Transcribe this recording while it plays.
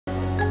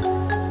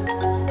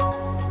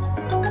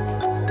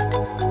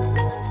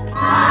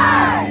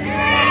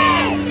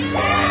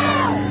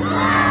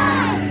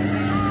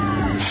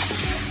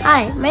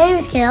Hi, my name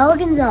is Canelo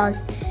Gonzalez,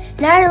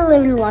 and I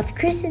live in Las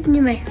Cruces,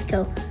 New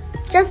Mexico,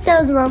 just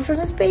down the road from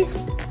the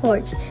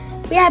spaceport.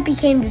 We have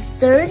become the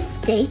third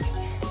state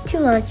to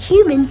launch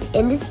humans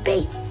into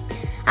space.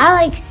 I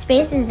like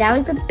space since I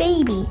was a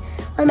baby.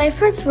 One of my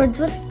first words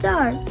was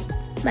star.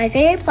 My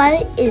favorite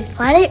planet is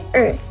planet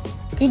Earth.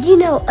 Did you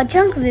know a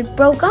chunk of it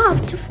broke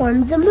off to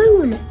form the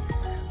moon?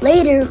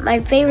 Later, my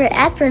favorite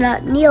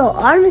astronaut, Neil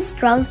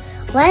Armstrong,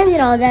 landed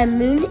on that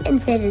moon and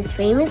said his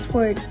famous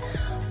words,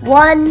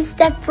 "One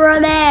step for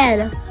a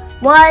man,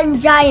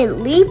 one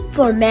giant leap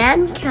for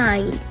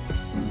mankind."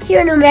 Here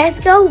in New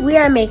Mexico, we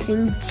are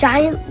making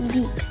giant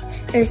leaps.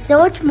 There's so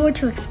much more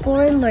to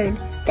explore and learn.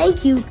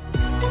 Thank you.